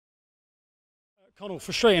Connell,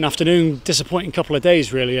 frustrating afternoon, disappointing couple of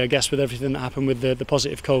days really, I guess, with everything that happened with the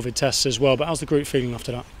positive COVID tests as well. But how's the group feeling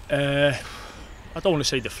after that? I don't want to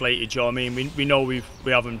say deflated, you know what I mean? We know we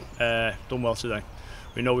haven't done well today.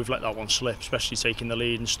 We know we've let that one slip, especially taking the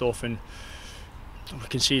lead and stuff, and we're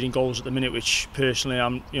conceding goals at the minute, which personally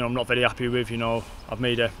I'm not very happy with. You know, I've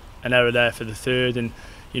made an error there for the third, and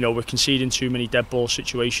we're conceding too many dead ball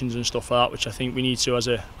situations and stuff like that, which I think we need to, as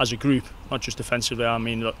a group, not just defensively, I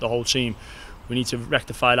mean the whole team. We need to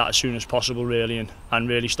rectify that as soon as possible, really, and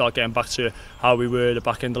really start getting back to how we were at the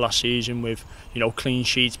back end of last season, with clean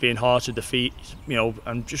sheets, being hard to defeat,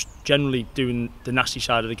 and just generally doing the nasty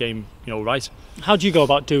side of the game, right. How do you go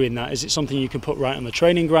about doing that? Is it something you can put right on the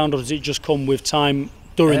training ground, or does it just come with time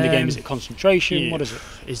during the game? Is it concentration? Yeah. What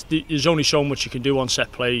is it? There's only so much you can do on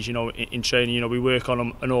set plays, in training. We work on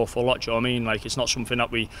them an awful lot. Do you know what I mean? Like, it's not something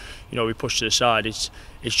that we push to the side. It's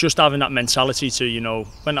just having that mentality to,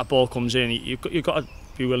 when that ball comes in, you've got to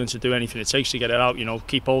be willing to do anything it takes to get it out.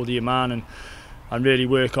 Keep hold of your man and really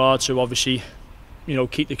work hard to obviously,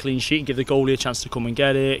 keep the clean sheet and give the goalie a chance to come and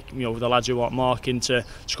get it. The lads who aren't marking to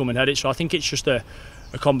come and head it. So I think it's just a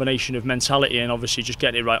combination of mentality and obviously just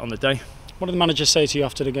getting it right on the day. What did the manager say to you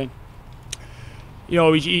after the game?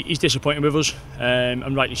 He's disappointed with us,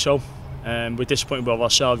 and rightly so. We're disappointed with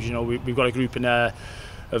ourselves. We've got a group in there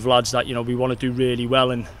of lads that we want to do really well,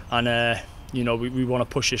 and we want to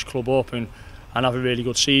push this club up and have a really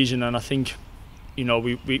good season. And I think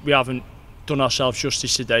we haven't done ourselves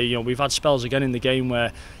justice today. We've had spells again in the game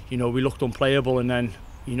where we looked unplayable, and then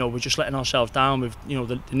we're just letting ourselves down with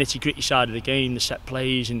the nitty gritty side of the game, the set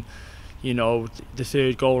plays, and the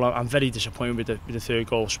third goal. I'm very disappointed with the third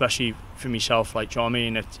goal, especially for myself. Like, do you know what I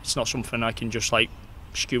mean? It's not something I can just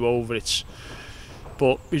skew over.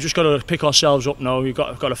 But we've just got to pick ourselves up now. We've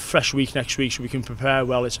got a fresh week next week, so we can prepare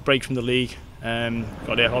well. It's a break from the league.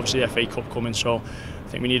 Got obviously the FA Cup coming, so I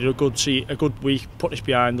think we needed a good week, put this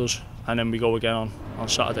behind us, and then we go again on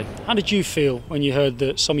Saturday. How did you feel when you heard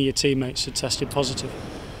that some of your teammates had tested positive?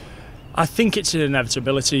 I think it's an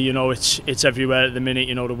inevitability. It's everywhere at the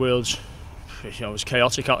minute. The world's it's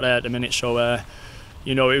chaotic out there at the minute. So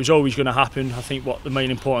it was always going to happen. I think what the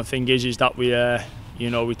main important thing is that we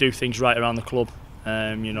we do things right around the club.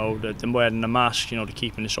 The wearing the mask, the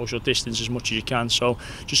keeping the social distance as much as you can. So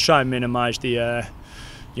just try and minimise the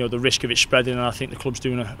the risk of it spreading. And I think the club's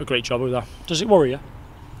doing a great job with that. Does it worry you?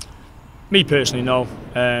 Me personally, no.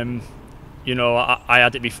 I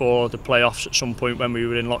had it before the playoffs at some point when we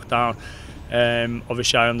were in lockdown.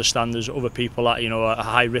 Obviously I understand there's other people that are at a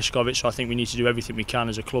high risk of it, so I think we need to do everything we can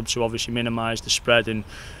as a club to obviously minimise the spread and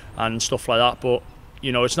stuff like that. But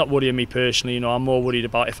it's not worrying me personally. I'm more worried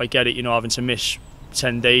about if I get it, having to miss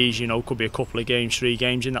 10 days, could be a couple of games, 3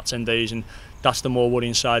 games in that 10 days, and that's the more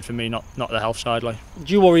worrying side for me, not the health side. Do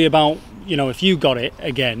you worry about if you got it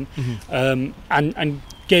again, and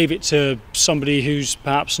gave it to somebody who's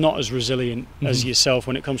perhaps not as resilient as yourself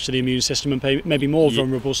when it comes to the immune system, and maybe more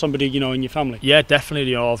vulnerable, somebody in your family? Yeah,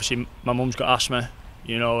 definitely. Obviously my mum's got asthma,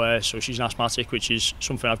 so she's an asthmatic, which is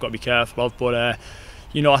something I've got to be careful of. But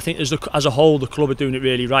I think as a whole the club are doing it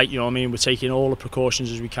really right. We're taking all the precautions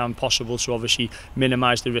as we can possible to obviously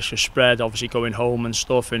minimise the risk of spread, obviously going home and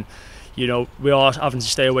stuff, and we are having to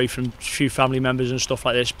stay away from a few family members and stuff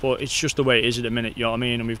like this, but it's just the way it is at the minute,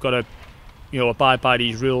 and we've got to abide by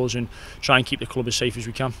these rules and try and keep the club as safe as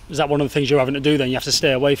we can. Is that one of the things you're having to do then? You have to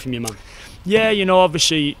stay away from your man? Yeah,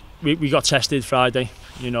 obviously we got tested Friday.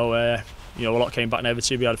 A lot came back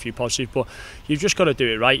negative. We had a few positive, but you've just got to do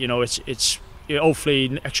it right. It's hopefully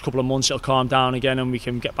next couple of months it'll calm down again and we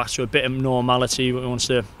can get back to a bit of normality once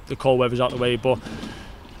the cold weather's out of the way. But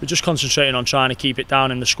we're just concentrating on trying to keep it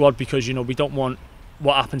down in the squad, because we don't want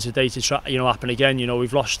what happened today to try happen again.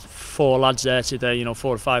 We've lost 4 lads there today, 4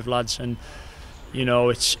 or 5 lads, and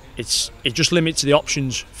it just limits the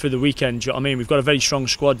options for the weekend. Do you know what I mean? We've got a very strong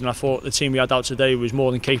squad, and I thought the team we had out today was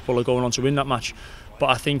more than capable of going on to win that match. But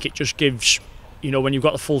I think it just gives, when you've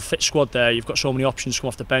got the full fit squad there, you've got so many options to come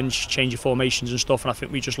off the bench, change your formations and stuff, and I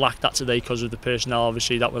think we just lacked that today because of the personnel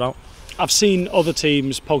obviously that were out. I've seen other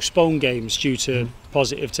teams postpone games due to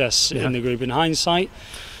positive tests in the group. In hindsight,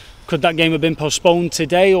 could that game have been postponed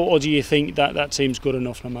today, or do you think that team's good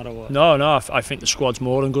enough no matter what? No, I think the squad's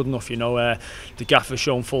more than good enough. The gaffer's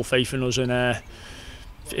shown full faith in us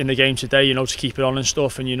in the game today, to keep it on and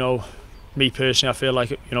stuff. And me personally, I feel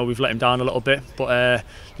like we've let him down a little bit, but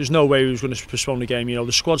there's no way we was going to postpone the game.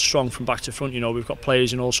 The squad's strong from back to front. We've got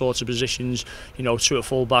players in all sorts of positions. 2 at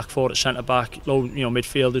full back, 4 at centre back,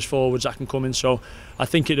 midfielders, forwards that can come in. So I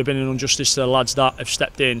think it'd have been an injustice to the lads that have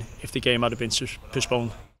stepped in if the game had been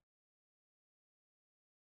postponed.